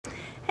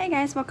Hey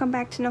guys, welcome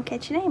back to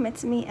Nocatchyname.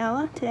 It's me,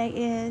 Ella. Today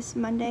is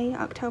Monday,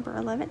 October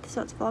 11th,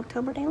 so it's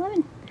Vlogtober day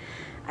 11.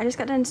 I just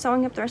got done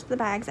sewing up the rest of the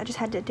bags. I just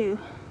had to do,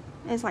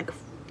 it's like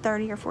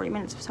 30 or 40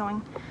 minutes of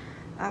sewing,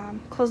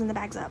 closing the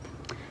bags up.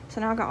 So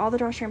now I got all the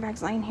drawstring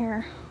bags laying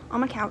here on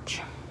my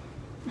couch.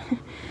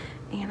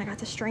 And I got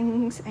the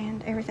strings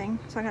and everything,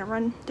 so I gotta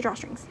run the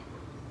drawstrings.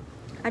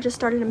 I just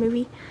started a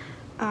movie.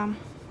 Got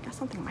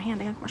something in my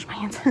hand, I gotta wash my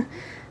hands.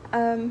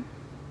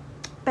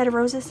 Bed of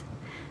Roses.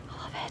 I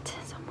love it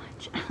so much.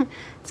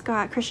 It's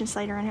got Christian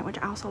Slater in it, which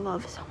I also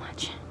love so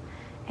much.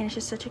 And it's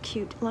just such a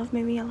cute love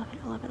movie. I love it,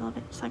 I love it, I love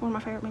it. It's like one of my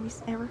favorite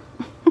movies ever.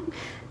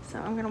 So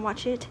I'm gonna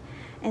watch it.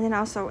 And then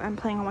also I'm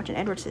planning on watching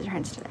Edward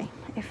Scissorhands today,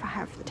 if I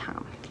have the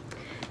time.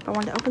 But I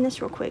wanted to open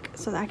this real quick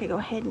so that I could go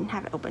ahead and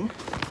have it open.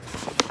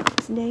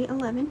 It's day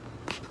 11.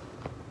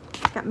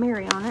 It's got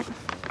Mary on it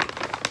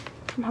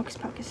from Hocus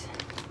Pocus.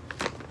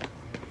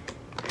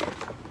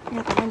 I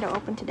got the window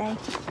open today.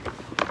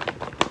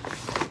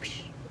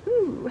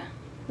 Ooh,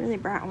 really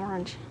bright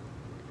orange.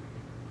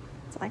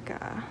 It's like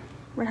a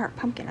Red Heart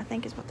Pumpkin, I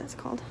think is what that's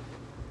called.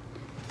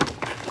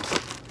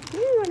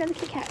 Ooh, another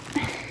Kit Kat.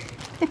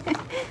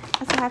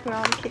 I'm so happy with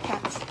all these Kit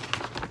Kats.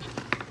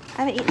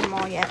 I haven't eaten them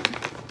all yet.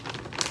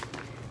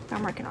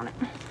 I'm working on it.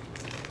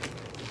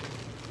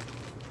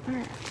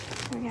 Alright,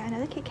 so we got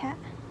another Kit Kat.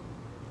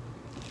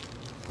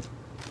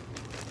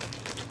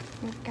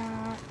 We've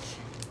got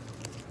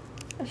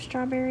a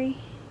strawberry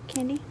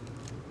candy.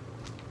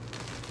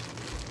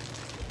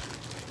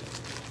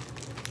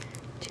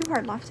 2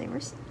 hard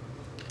lifesavers.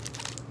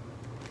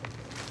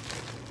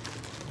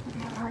 I'm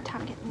having a hard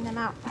time getting them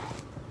out.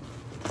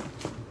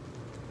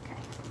 Okay.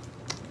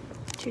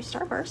 2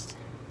 Starbursts.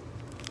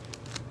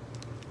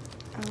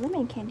 A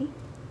lemon candy.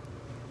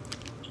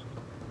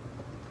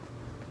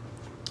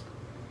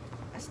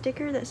 A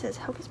sticker that says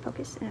Hocus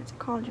Pocus and it's a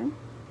cauldron.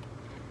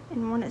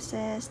 And one that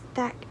says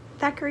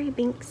Thackeray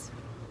Binks,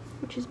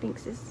 which is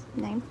Binks'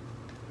 name.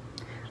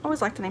 I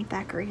always liked the name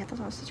Thackeray. I thought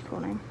that was such a cool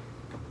name.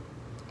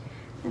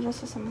 There's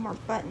also some more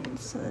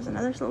buttons. So there's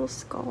another little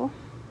skull.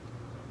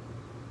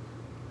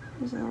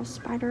 There's a little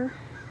spider.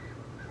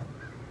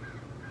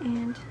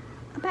 And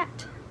a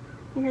bat.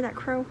 You hear that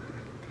crow?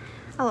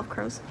 I love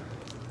crows.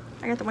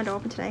 I got the window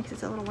open today because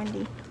it's a little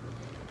windy.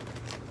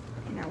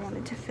 And I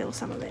wanted to feel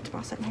some of it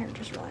while sitting here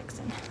just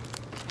relaxing.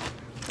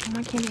 Put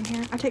my candy in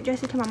here. I took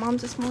Jessie to my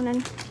mom's this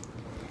morning.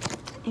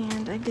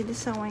 And I did the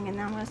sewing, and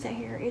now I'm going to sit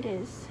here. It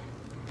is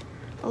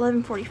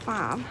 11:45,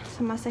 so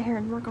I'm going to sit here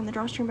and work on the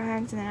drawstring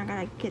bags, and then I got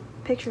to get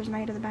pictures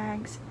made of the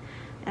bags.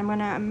 And I'm going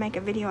to make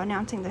a video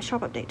announcing the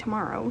shop update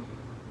tomorrow,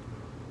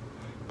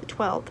 the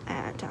 12th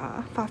at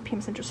 5 p.m.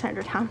 Central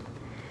Standard Time.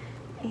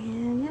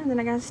 And yeah, then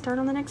I got to start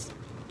on the next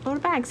load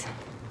of bags.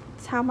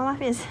 That's how my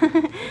life is.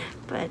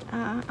 But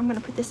I'm going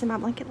to put this in my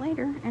blanket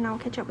later, and I'll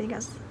catch up with you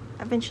guys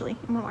eventually.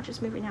 I'm going to watch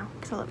this movie now,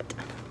 because I love it.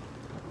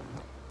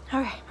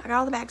 Okay, I got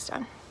all the bags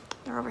done.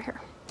 They're over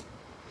here.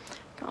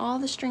 Got all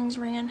the strings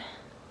ran.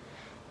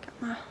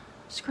 Got my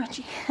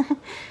scrunchie.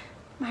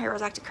 My hair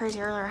was acting crazy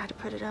earlier. I had to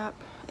put it up.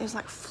 It was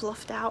like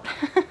fluffed out.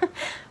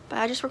 But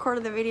I just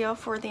recorded the video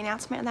for the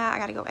announcement of that. I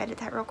gotta go edit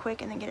that real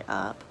quick and then get it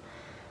up.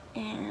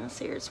 And let's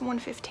see here, it's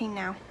 1:15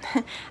 now.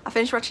 I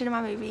finished watching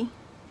my movie.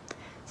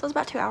 So it was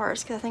about 2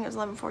 hours because I think it was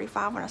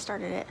 11:45 when I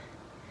started it.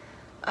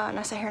 And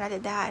I sat here and I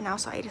did that, and I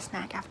also ate a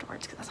snack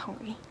afterwards because I was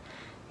hungry.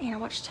 And I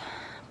watched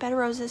Bed of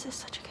Roses. It's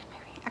such a good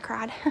movie. I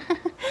cried.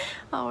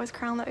 I always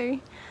cry on that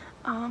movie.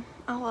 I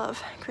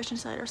love Christian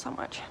Slater so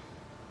much.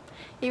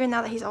 Even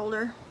now that he's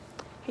older,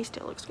 he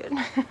still looks good.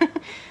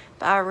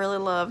 But I really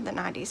love the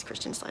 90s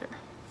Christian Slater.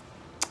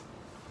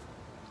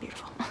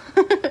 Beautiful.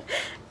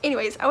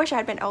 Anyways, I wish I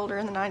had been older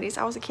in the 90s.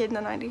 I was a kid in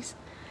the 90s.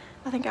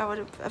 I think I would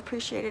have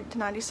appreciated the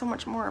 90s so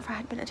much more if I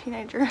had been a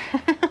teenager.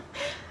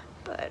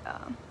 But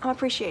I'm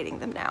appreciating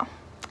them now.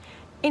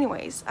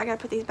 Anyways, I gotta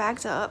put these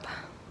bags up.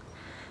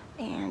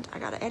 And I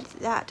gotta edit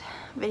that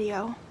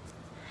video.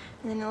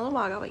 And then in a little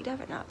while I'll wake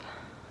Devin up.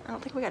 I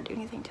don't think we gotta do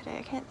anything today.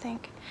 I can't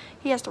think.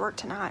 He has to work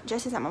tonight.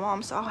 Jesse's at my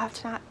mom's, so I'll have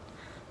tonight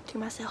to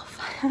myself.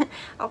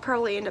 I'll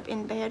probably end up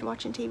in bed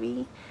watching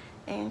TV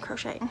and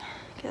crocheting,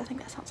 because I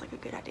think that sounds like a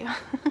good idea.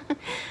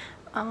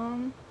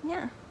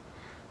 Yeah.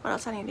 What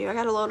else I need to do? I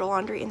got a load of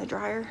laundry in the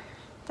dryer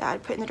that I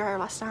put in the dryer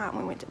last night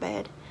when we went to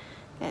bed.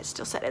 And it's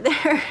still sitting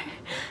there.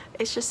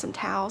 It's just some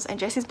towels and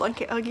Jesse's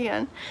blanket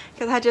again,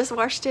 because I just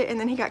washed it and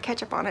then he got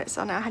ketchup on it,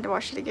 so now I had to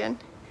wash it again.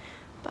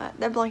 But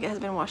that blanket has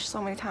been washed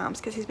so many times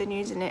because he's been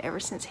using it ever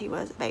since he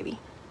was a baby.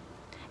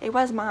 It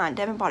was mine.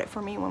 Devin bought it for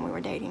me when we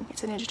were dating.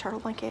 It's a Ninja Turtle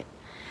blanket,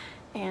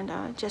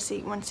 and Jesse,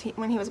 when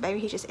he was a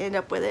baby, he just ended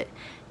up with it,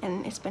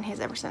 and it's been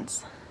his ever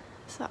since.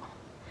 So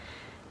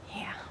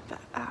yeah, but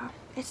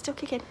it's still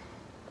kicking.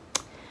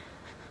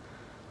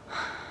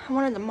 I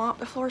wanted to mop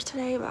the floors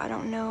today, but I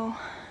don't know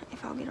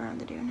if I'll get around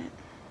to doing it.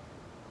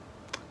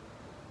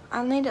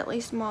 I'll need to at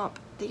least mop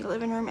the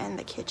living room and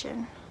the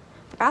kitchen.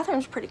 The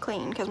bathroom's pretty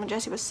clean because when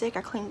Jesse was sick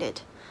I cleaned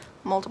it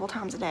multiple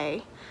times a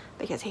day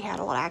because he had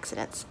a lot of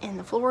accidents in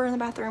the floor in the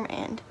bathroom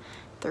and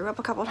threw up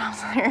a couple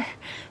times there.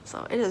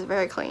 So it is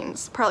very clean.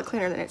 It's probably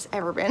cleaner than it's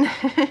ever been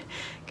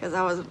because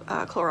I was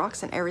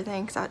Cloroxing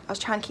everything because I was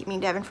trying to keep me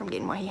and Devin from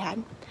getting what he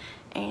had.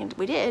 And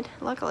we did,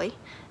 luckily.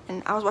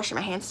 And I was washing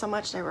my hands so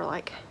much they were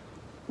like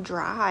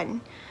dry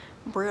and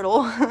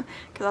brittle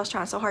because I was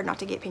trying so hard not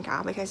to get pink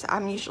eye because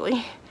I'm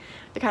usually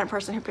the kind of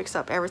person who picks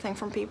up everything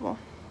from people.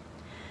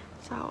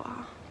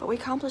 So, but we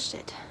accomplished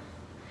it.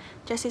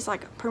 Jesse's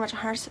like pretty much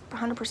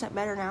 100%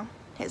 better now.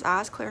 His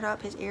eyes cleared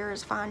up, his ear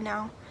is fine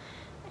now,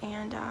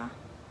 and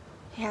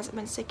he hasn't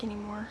been sick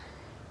anymore.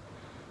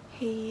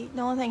 The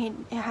only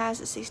thing he has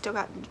is he's still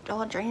got a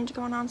lot of drainage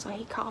going on, so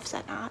he coughs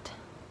at night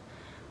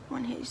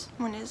when his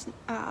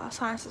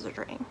sinuses are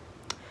draining.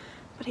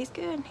 But he's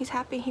good. He's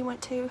happy. He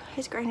went to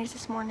his granny's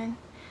this morning,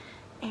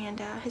 and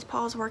his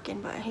Paul's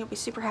working, but he'll be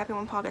super happy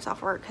when Paul gets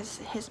off work because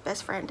his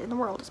best friend in the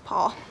world is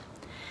Paul.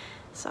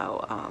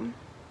 So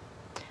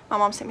my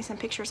mom sent me some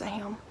pictures of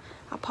him.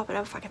 I'll pop it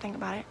up if I can think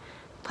about it.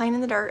 Playing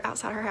in the dirt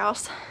outside her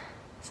house.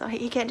 So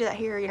he can't do that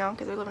here, you know,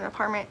 because we live in an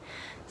apartment.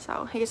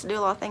 So he gets to do a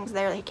lot of things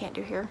there that he can't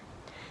do here.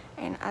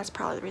 And that's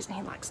probably the reason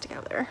he likes to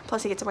go there.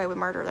 Plus he gets away with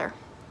murder there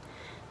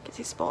because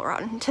he's spoiled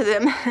rotten to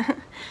them.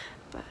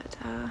 But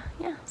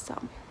yeah,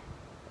 so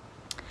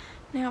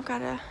now I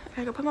gotta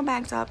go put my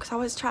bags up because I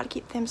always try to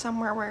keep them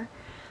somewhere where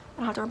I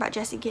don't have to worry about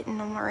Jesse getting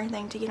them or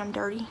anything to get them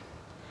dirty.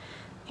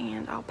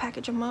 And I'll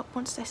package them up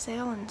once they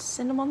sell and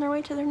send them on their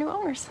way to their new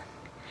owners.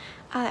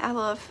 I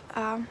love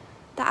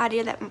the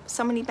idea that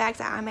so many bags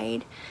that I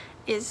made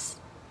is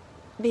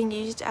being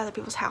used at other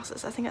people's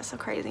houses. I think that's so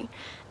crazy.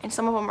 And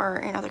some of them are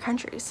in other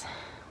countries,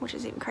 which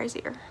is even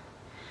crazier.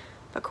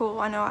 But cool,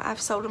 I know I've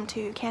sold them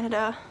to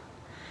Canada,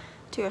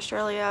 to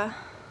Australia,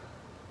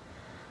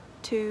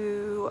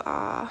 to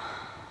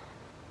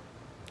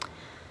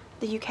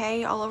the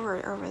UK, all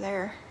over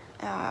there.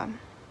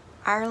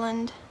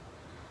 Ireland.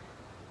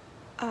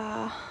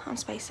 I'm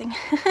spacing.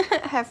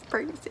 I have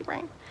pregnancy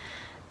brain.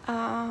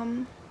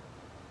 One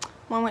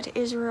went to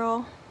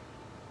Israel.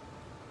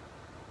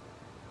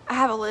 I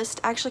have a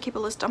list. I actually keep a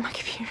list on my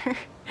computer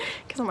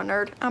because I'm a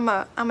nerd. I'm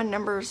a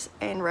numbers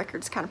and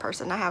records kind of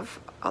person. I have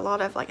a lot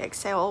of like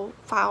Excel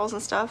files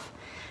and stuff,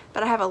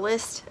 but I have a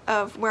list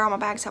of where all my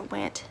bags have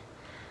went,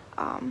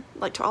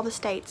 like to all the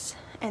states,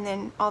 and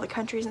then all the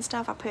countries and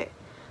stuff. I put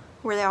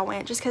where they all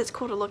went just because it's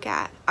cool to look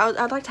at.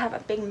 I'd like to have a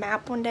big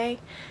map one day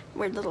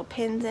with little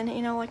pins in it,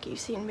 you know, like you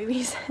see in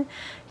movies,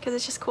 because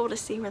it's just cool to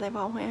see where they've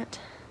all went.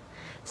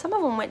 Some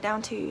of them went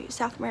down to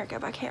South America,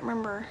 but I can't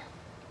remember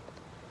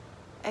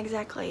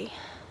exactly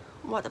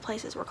what the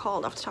places were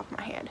called off the top of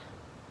my head.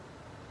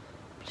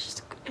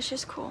 It's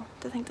just cool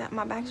to think that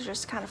my bags are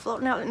just kind of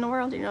floating out in the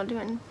world, you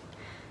know,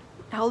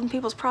 holding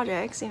people's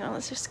projects, you know.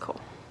 It's just cool.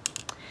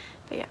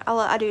 But yeah,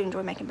 I do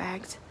enjoy making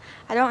bags.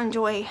 I don't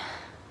enjoy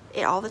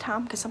it all the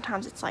time because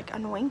sometimes it's like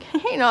annoying.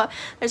 You know,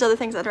 there's other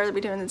things I'd rather be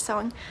doing than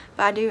sewing,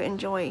 but I do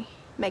enjoy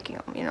making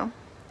them, you know.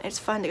 It's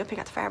fun to go pick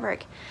out the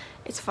fabric.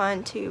 It's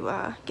fun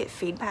to get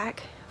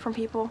feedback from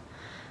people,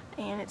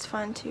 and it's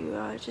fun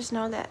to just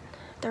know that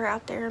they're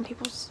out there and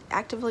people's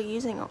actively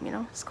using them, you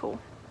know. It's cool.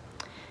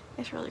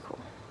 It's really cool.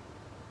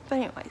 But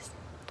anyways,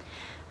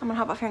 I'm gonna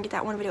hop off here and get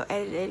that one video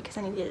edited because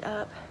I need to get it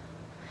up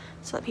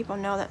so that people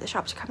know that the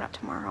shops are coming up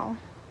tomorrow.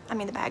 I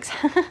mean the bags.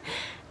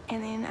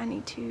 And then I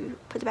need to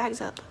put the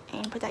bags up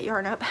and put that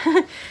yarn up.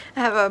 I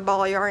have a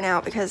ball of yarn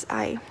out because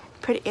I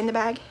put it in the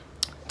bag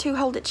to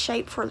hold its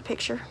shape for the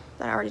picture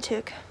that I already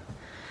took.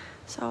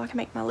 So I can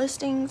make my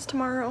listings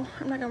tomorrow.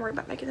 I'm not gonna worry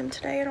about making them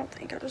today, I don't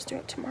think. I'll just do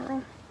it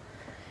tomorrow.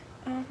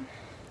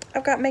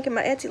 I've got making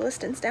my Etsy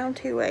listings down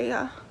to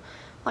a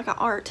like an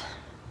art,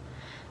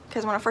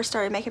 because when I first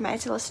started making my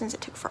Etsy listings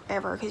it took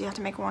forever because you have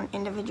to make one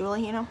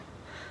individually, you know.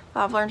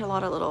 But I've learned a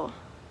lot of little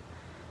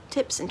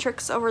tips and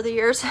tricks over the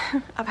years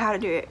of how to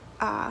do it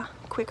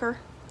quicker,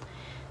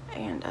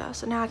 and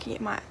so now I can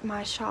get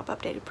my shop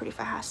updated pretty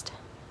fast.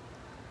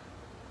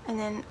 And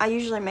then I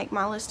usually make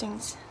my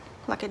listings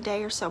like a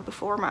day or so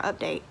before my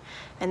update,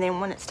 and then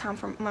when it's time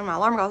for when my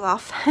alarm goes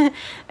off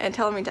and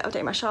telling me to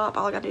update my shop,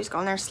 all I gotta do is go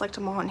in there, select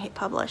them all, and hit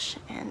publish,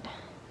 and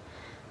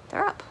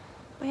they're up.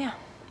 But yeah,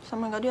 so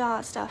I'm gonna go do all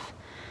that stuff,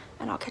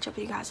 and I'll catch up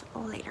with you guys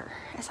later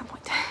at some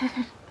point.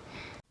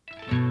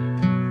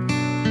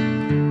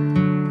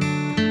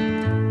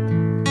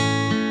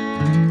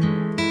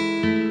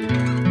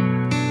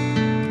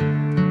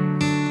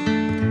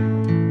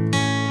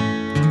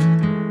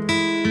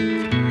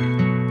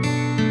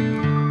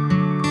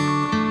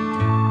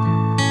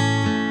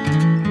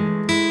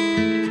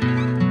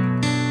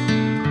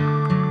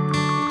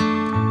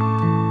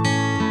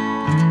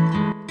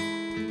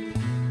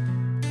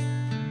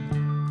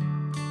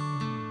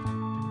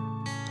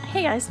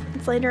 Hey guys,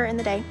 it's later in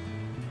the day.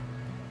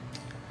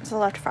 It's a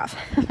little after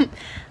 5.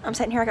 I'm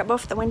sitting here, I got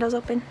both the windows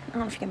open. I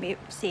don't know if you can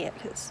see it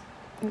because it's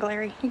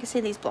glary. You can see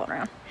these blowing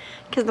around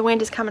because the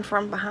wind is coming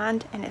from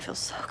behind and it feels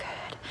so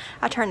good.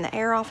 I turned the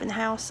air off in the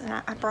house, and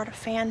I brought a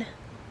fan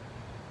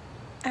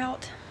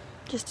out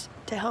just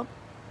to help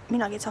me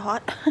not get so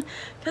hot because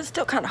it's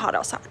still kind of hot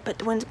outside, but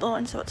the wind's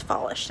blowing, so it's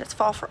fallish. It's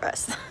fall for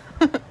us.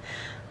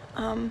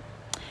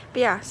 But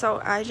yeah,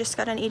 so I just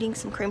got done eating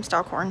some cream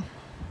style corn.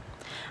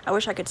 I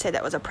wish I could say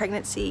that was a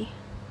pregnancy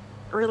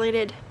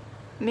related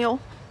meal.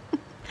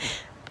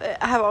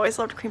 But I have always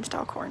loved cream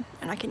style corn,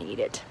 and I can eat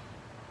it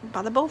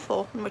by the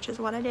bowlful, which is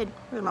what I did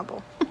with my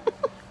bowl.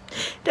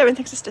 Devin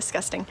thinks it's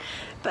disgusting,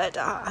 but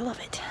I love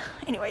it.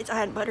 Anyways, I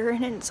had butter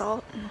in it and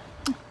salt.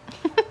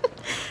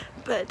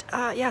 But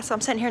yeah, so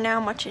I'm sitting here now,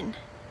 I'm watching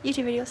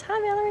YouTube videos. Hi,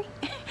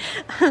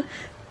 Valerie.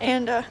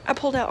 And I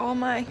pulled out all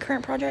my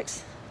current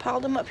projects,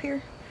 piled them up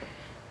here,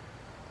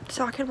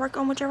 so I could work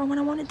on whichever one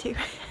I wanted to.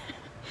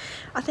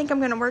 I think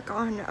I'm gonna work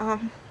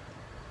on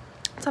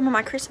some of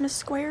my Christmas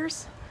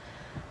squares,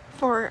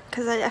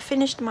 because I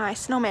finished my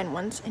snowman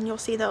ones, and you'll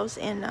see those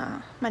in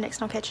my next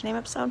nocatchyname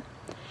episode.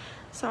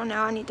 So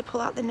now I need to pull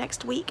out the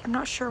next week. I'm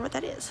not sure what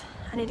that is.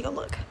 I need to go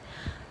look.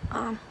 But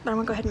I'm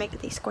gonna go ahead and make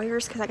these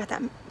squares because I got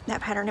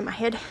that pattern in my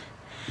head.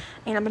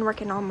 And I've been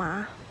working on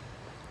my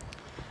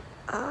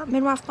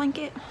midwife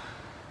blanket.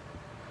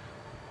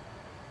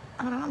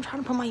 I don't know, I'm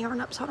trying to pull my yarn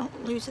up so I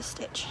don't lose a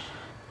stitch.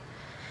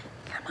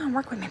 Come on,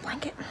 work with me,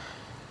 blanket.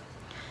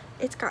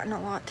 It's gotten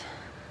a lot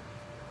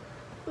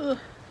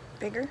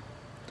bigger.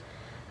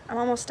 I'm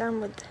almost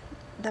done with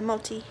the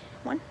multi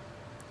one.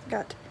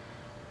 Got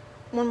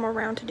one more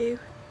round to do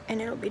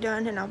and it'll be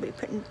done, and I'll be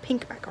putting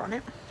pink back on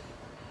it.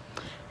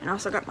 And I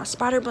also got my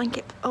spider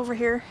blanket over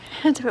here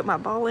to put my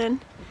ball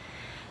in.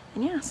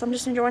 And yeah, so I'm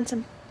just enjoying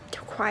some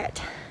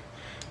quiet.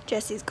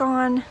 Jesse's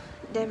gone.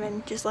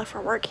 Devin just left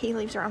for work. He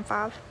leaves around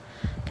 5.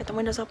 Got the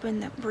windows open.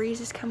 That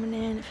breeze is coming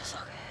in. It feels so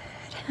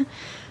good.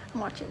 I'm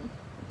watching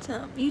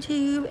some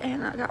YouTube,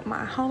 and I got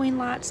my Halloween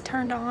lights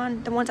turned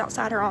on. The ones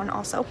outside are on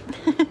also.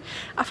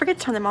 I forget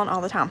to turn them on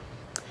all the time,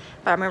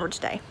 but I remember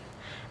today.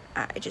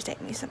 I just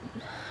ate me some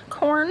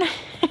corn.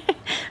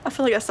 I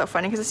feel like that's so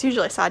funny because it's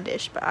usually a side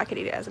dish, but I could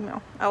eat it as a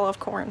meal. I love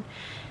corn.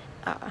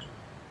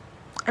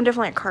 I'm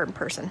definitely a carb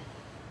person,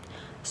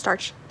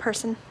 starch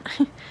person.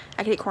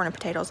 I could eat corn and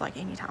potatoes like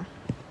anytime.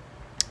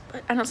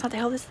 But I know it's not the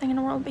healthiest thing in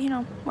the world, but you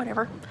know,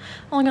 whatever.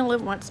 I'm only gonna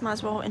live once, might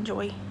as well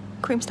enjoy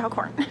cream style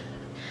corn.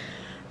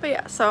 But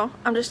yeah, so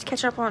I'm just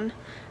catching up on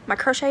my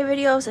crochet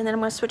videos, and then I'm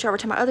gonna switch over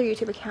to my other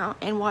YouTube account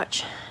and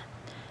watch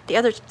the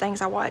other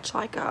things I watch,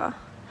 like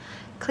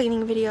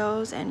cleaning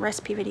videos and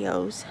recipe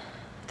videos,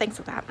 things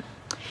like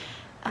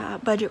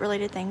that. Budget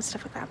related things,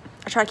 stuff like that.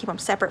 I try to keep them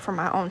separate for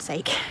my own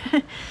sake.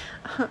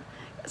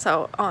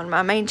 So on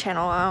my main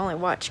channel, I only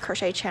watch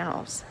crochet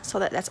channels, so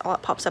that's all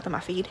that pops up in my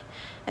feed.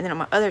 And then on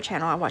my other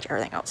channel, I watch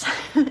everything else.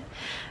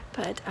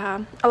 But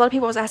a lot of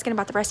people was asking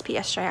about the recipe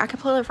yesterday. I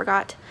completely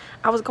forgot.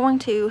 I was going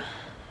to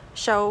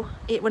show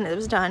it when it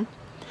was done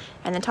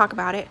and then talk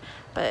about it,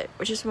 but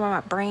which is my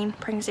brain,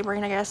 pregnancy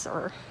brain, I guess,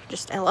 or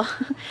just Ella.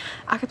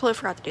 I completely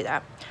forgot to do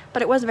that.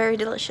 But it was very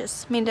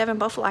delicious. Me and Devin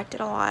both liked it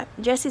a lot.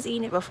 Jesse's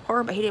eaten it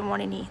before, but he didn't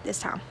want any this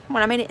time.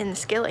 When I made it in the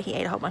skillet, he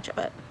ate a whole bunch of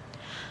it.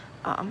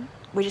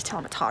 We just tell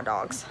him it's hot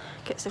dogs,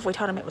 because if we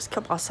told him it was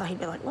kielbasa, he'd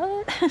be like,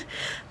 what?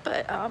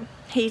 But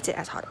he eats it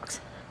as hot dogs.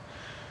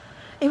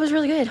 It was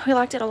really good. We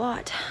liked it a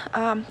lot.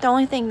 The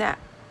only thing that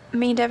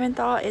me and Devin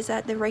thought is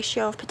that the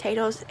ratio of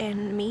potatoes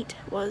and meat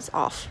was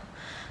off.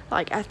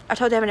 Like, I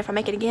told Devin if I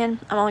make it again,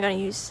 I'm only going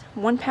to use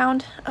 1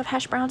 pound of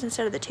hash browns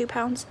instead of the 2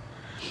 pounds.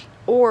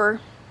 Or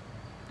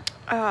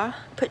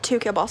put 2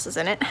 kielbasas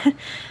in it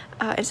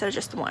instead of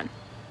just the 1.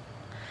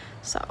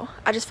 So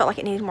I just felt like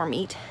it needed more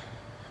meat.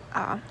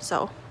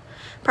 So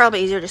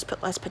probably easier to just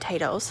put less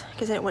potatoes,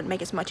 because then it wouldn't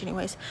make as much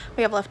anyways.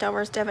 We have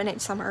leftovers. Devin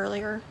ate some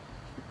earlier,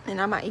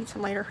 and I might eat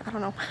some later. I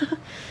don't know.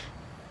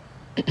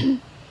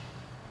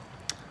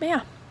 But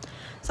yeah,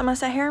 so I'm gonna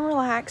sit here and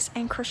relax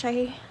and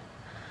crochet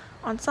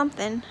on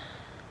something,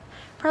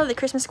 probably the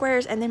Christmas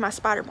squares and then my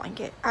spider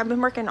blanket. I've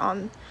been working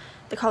on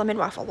the Call of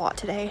Midwife a lot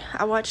today.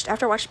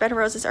 After I watched Bed of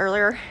Roses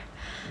earlier,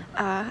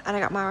 and I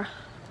got my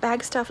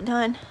bag stuff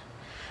done,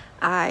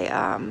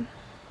 I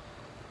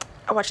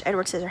watched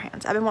Edward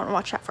Scissorhands. I've been wanting to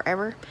watch that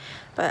forever,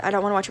 but I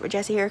don't want to watch it with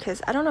Jesse here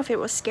because I don't know if it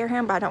will scare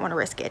him, but I don't want to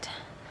risk it.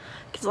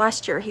 Because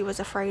last year he was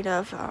afraid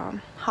of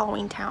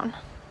Halloween Town.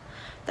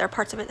 There are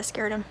parts of it that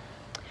scared him.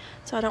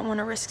 So I don't want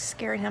to risk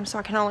scaring him, so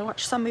I can only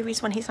watch some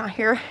movies when he's not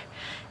here.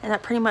 And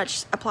that pretty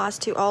much applies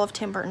to all of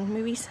Tim Burton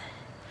movies.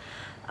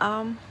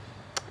 I'm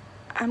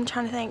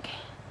trying to think.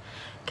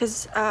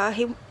 Because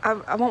I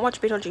won't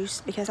watch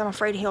Beetlejuice because I'm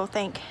afraid he'll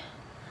think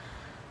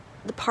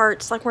the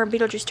parts, like where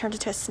Beetlejuice turns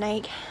into a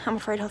snake, I'm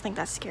afraid he'll think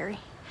that's scary.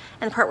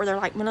 And the part where they're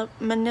like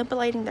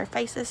manipulating their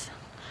faces,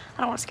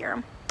 I don't want to scare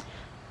him.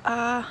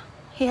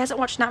 He hasn't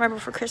watched Nightmare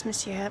Before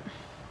Christmas yet.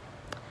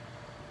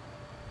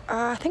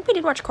 I think we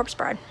did watch Corpse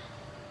Bride,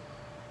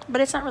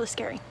 but it's not really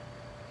scary.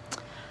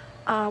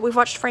 We've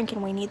watched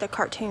Frankenweenie, the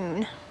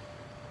cartoon.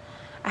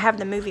 I have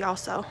the movie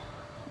also,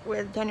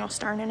 with Daniel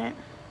Stern in it.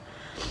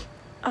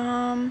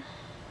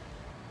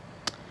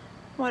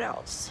 What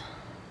else?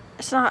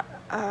 It's not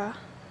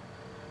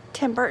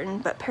Tim Burton,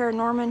 but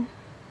Paranorman.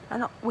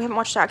 We haven't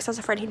watched that because I was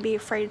afraid he'd be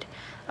afraid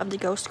of the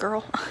ghost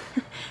girl.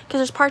 Because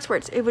there's parts where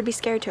it would be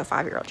scary to a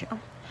 5-year-old, you know.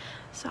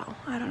 So,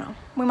 I don't know.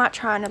 We might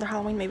try another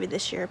Halloween movie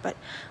this year, but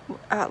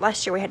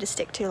last year we had to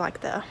stick to like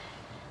the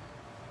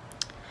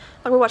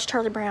Like we watched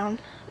Charlie Brown.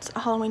 It's a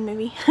Halloween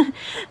movie.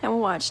 And we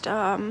watched,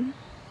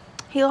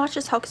 he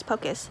watches Hocus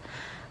Pocus.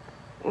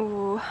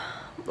 Ooh,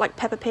 like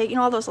Peppa Pig. You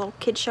know all those little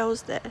kid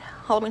shows, that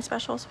Halloween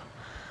specials?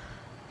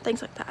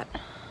 Things like that.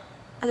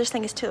 I just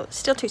think it's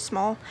still too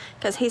small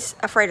because he's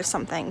afraid of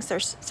some things.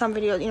 There's some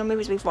videos, you know,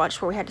 movies we've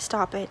watched where we had to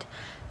stop it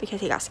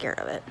because he got scared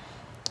of it.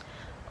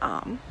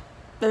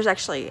 There's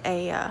actually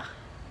a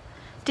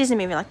Disney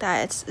movie like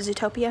that. It's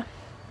Zootopia.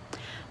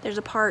 There's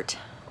a part,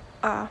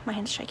 my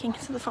hand's shaking,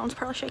 so the phone's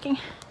probably shaking.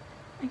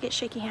 I get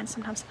shaky hands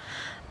sometimes.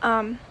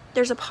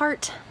 There's a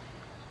part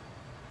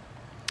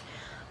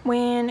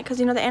when, because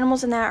you know the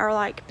animals in that are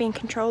like being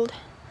controlled.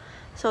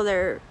 So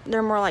they're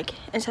more like,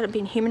 instead of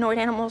being humanoid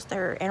animals,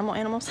 they're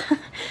animals.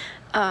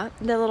 The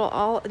little,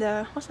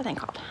 what's that thing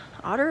called?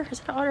 Otter? Is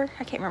it an otter?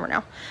 I can't remember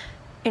now.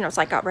 You know, it's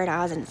like got red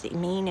eyes and it's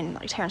mean and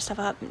like tearing stuff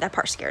up. That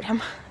part scared him,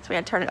 so we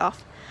had to turn it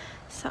off.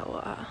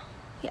 So,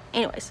 yeah,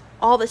 anyways,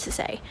 all this to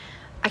say,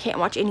 I can't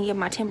watch any of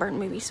my Tim Burton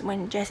movies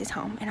when Jesse's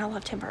home, and I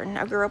love Tim Burton.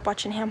 I grew up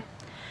watching him,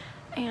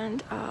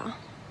 and I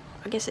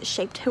guess it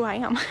shaped who I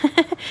am.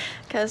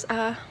 Because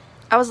I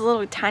was a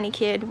little tiny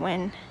kid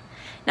when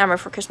Nightmare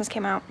Before Christmas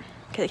came out.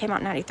 Because it came out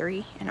in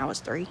 '93 and I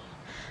was 3,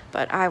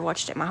 but I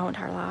watched it my whole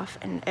entire life.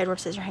 And Edward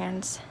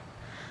Scissorhands,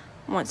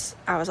 once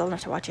I was old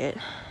enough to watch it,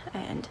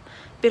 and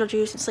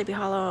Beetlejuice and Sleepy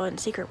Hollow and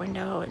Secret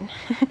Window and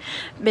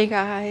Big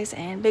Eyes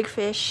and Big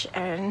Fish,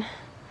 and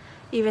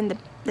even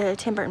the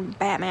Tim Burton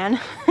Batman.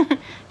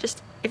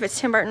 Just if it's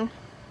Tim Burton,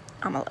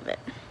 I'm gonna love it.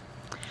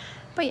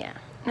 But yeah,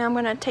 now I'm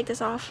gonna take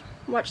this off,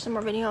 watch some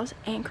more videos,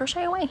 and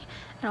crochet away,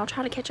 and I'll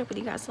try to catch up with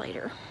you guys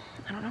later.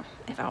 I don't know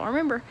if I'll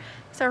remember.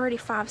 It's already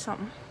 5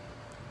 something.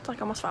 It's like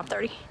almost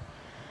 5:30,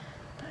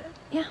 but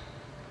yeah.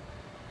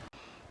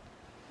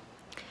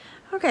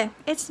 Okay,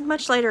 it's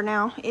much later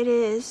now. It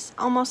is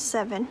almost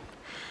 7,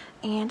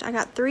 and I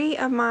got 3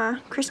 of my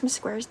Christmas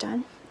squares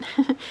done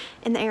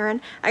in the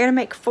errand. I gotta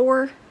make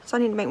 4, so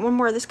I need to make 1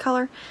 more of this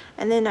color,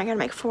 and then I gotta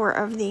make 4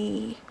 of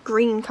the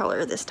green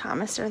color this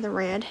time instead of the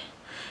red.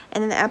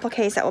 And then the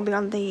appliques that will be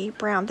on the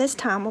brown this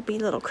time will be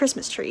little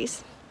Christmas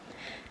trees.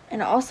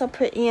 And I also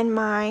put in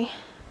my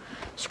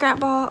scrap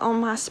ball on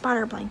my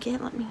spider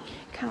blanket. Let me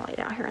kind of lay it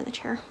out here in the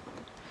chair.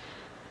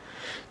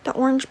 The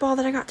orange ball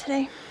that I got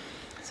today.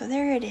 So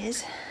there it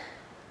is.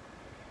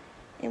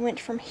 It went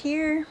from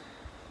here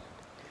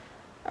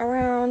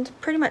around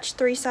pretty much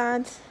 3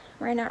 sides,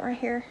 ran out right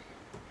here.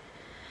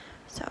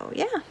 So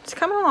yeah, it's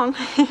coming along.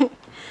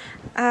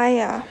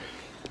 I'm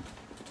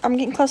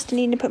getting close to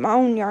needing to put my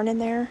own yarn in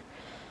there.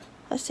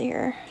 Let's see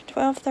here,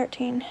 12,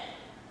 13,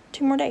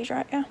 2 more days,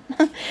 right? Yeah.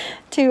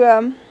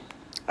 To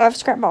of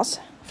scrap balls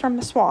from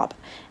the swap,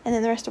 and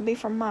then the rest will be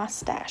from my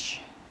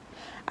stash.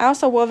 I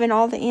also wove in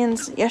all the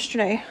ends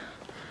yesterday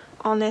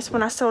on this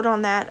when I sewed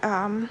on that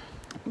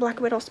Black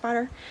Widow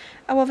spider.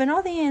 I wove in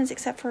all the ends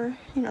except for,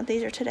 you know,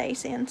 these are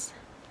today's ends.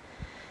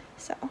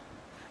 So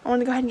I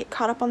wanted to go ahead and get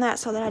caught up on that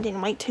so that I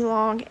didn't wait too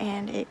long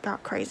and it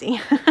got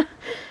crazy.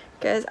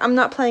 Because I'm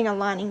not planning on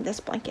lining this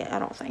blanket, I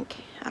don't think.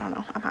 I don't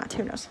know, I'm not,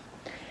 who knows.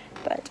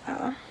 But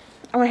I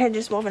went ahead and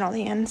just wove in all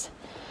the ends.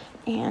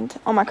 And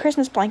on my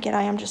Christmas blanket,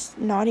 I am just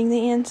knotting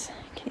the ends.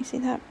 Can you see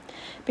that?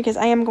 Because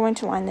I am going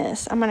to line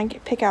this. I'm going to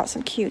pick out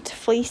some cute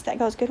fleece that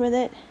goes good with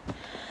it.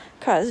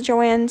 Because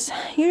Joann's,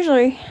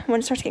 usually when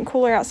it starts getting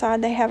cooler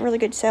outside, they have really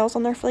good sales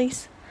on their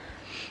fleece.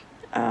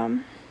 Yeah,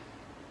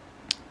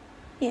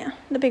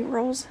 the big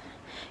rolls.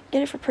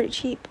 Get it for pretty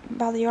cheap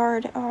by the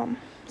yard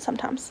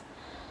sometimes.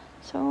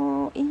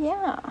 So,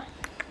 yeah.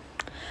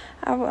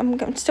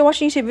 I'm still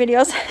watching YouTube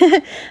videos.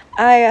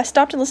 I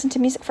stopped and listened to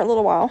music for a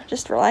little while,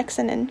 just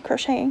relaxing and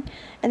crocheting,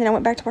 and then I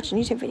went back to watching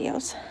YouTube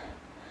videos.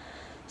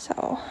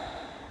 So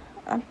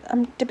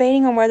I'm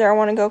debating on whether I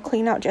want to go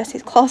clean out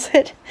Jesse's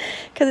closet,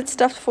 because it's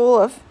stuffed full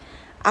of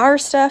our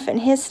stuff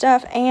and his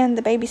stuff and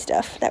the baby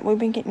stuff that we've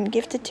been getting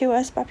gifted to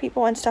us by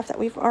people, and stuff that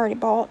we've already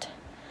bought,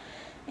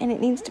 and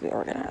it needs to be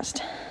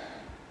organized.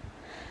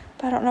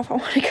 But I don't know if I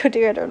want to go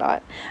do it or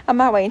not. I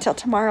might wait until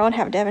tomorrow and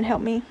have Devin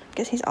help me,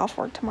 because he's off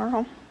work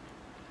tomorrow.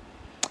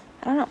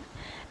 I don't know.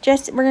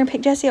 We're going to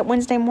pick Jesse up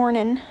Wednesday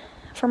morning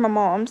for my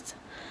mom's.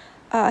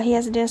 He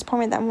has a dentist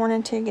appointment that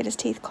morning to get his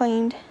teeth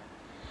cleaned.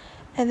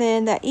 And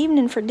then that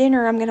evening for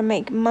dinner, I'm going to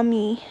make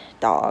mummy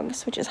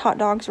dogs, which is hot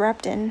dogs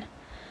wrapped in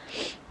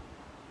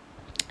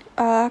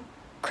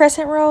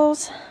crescent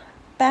rolls,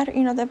 batter,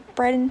 you know, the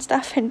bread and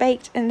stuff, and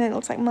baked, and then it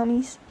looks like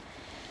mummies.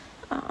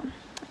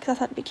 Because I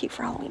thought it'd be cute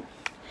for Halloween.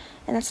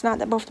 And it's not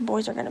that both the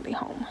boys are going to be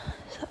home.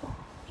 So,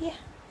 yeah.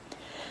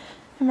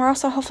 And we're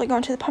also hopefully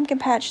going to the pumpkin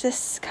patch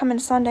this coming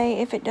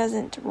Sunday if it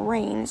doesn't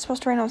rain. It's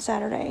supposed to rain on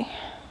Saturday.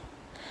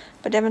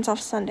 But Devin's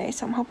off Sunday,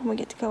 so I'm hoping we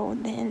get to go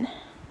then.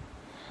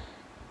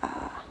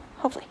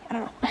 Hopefully. I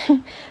don't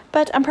know.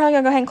 But I'm probably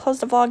going to go ahead and close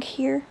the vlog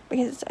here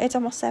because it's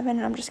almost 7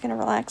 and I'm just going to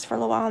relax for a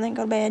little while and then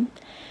go to bed.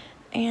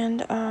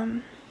 And,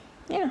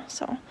 yeah,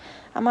 so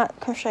I might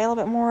crochet a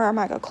little bit more or I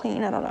might go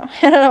clean. I don't know.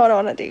 I don't know what I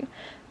want to do.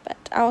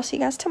 But I will see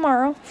you guys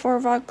tomorrow for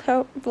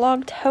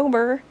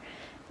Vlogtober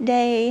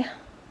day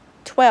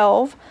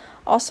 12.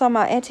 Also,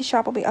 my Etsy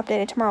shop will be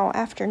updated tomorrow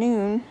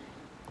afternoon.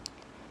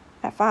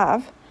 at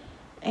 5.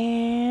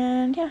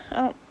 And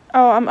yeah,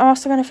 I'm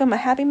also going to film a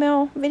Happy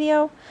Meal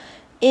video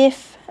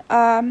if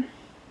my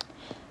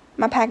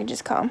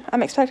packages come.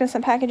 I'm expecting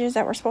some packages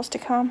that were supposed to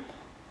come,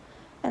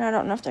 and I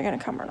don't know if they're going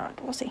to come or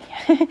not. We'll see.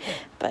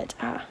 But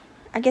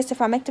I guess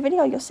if I make the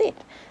video, you'll see it.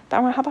 But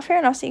I'm going to hop off here,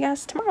 and I'll see you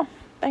guys tomorrow.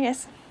 Bye,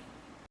 guys.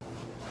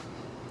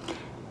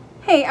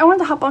 Hey, I wanted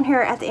to hop on here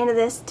at the end of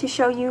this to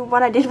show you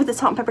what I did with the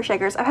salt and pepper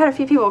shakers. I've had a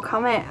few people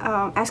comment,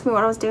 ask me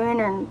what I was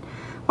doing and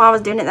why I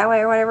was doing it that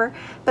way or whatever.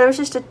 But it was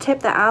just a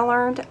tip that I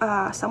learned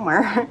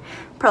somewhere,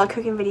 probably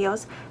cooking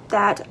videos,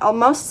 that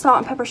most salt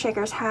and pepper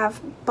shakers have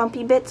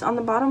bumpy bits on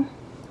the bottom.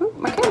 Ooh,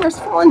 my camera's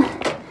falling.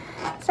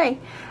 Sorry.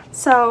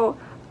 So,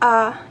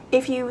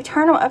 if you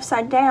turn them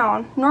upside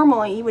down,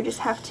 normally you would just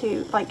have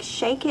to like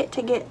shake it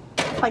to get,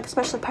 like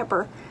especially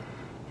pepper,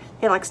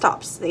 it like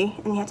stops, see?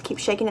 And you have to keep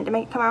shaking it to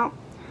make it come out.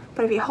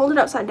 But if you hold it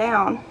upside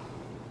down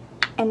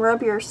and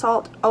rub your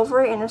salt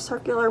over it in a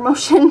circular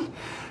motion,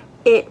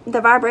 the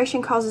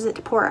vibration causes it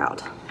to pour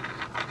out.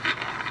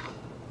 I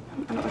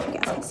don't know if you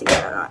guys can see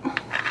that or not.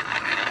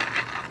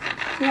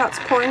 See how it's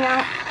pouring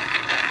out?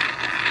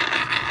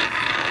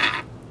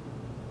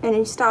 And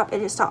you stop, it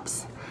just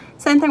stops.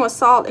 Same thing with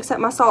salt,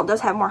 except my salt does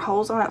have more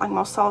holes on it, like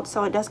most salt,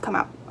 so it does come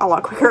out a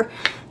lot quicker.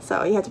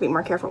 So you have to be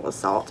more careful with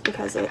salt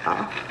because it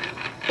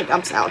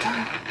dumps out.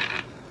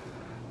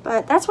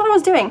 But that's what I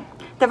was doing.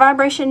 The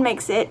vibration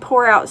makes it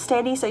pour out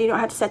steady, so you don't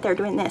have to sit there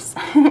doing this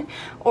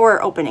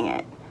or opening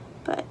it.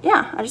 But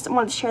yeah, I just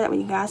wanted to share that with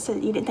you guys so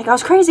that you didn't think I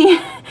was crazy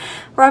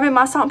rubbing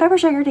my salt and pepper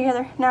shaker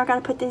together. Now I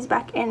gotta put these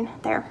back in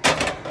there.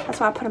 That's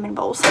why I put them in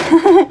bowls.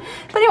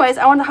 But anyways,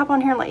 I wanted to hop on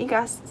here and let you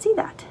guys see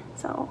that.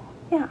 So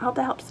yeah, I hope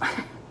that helps.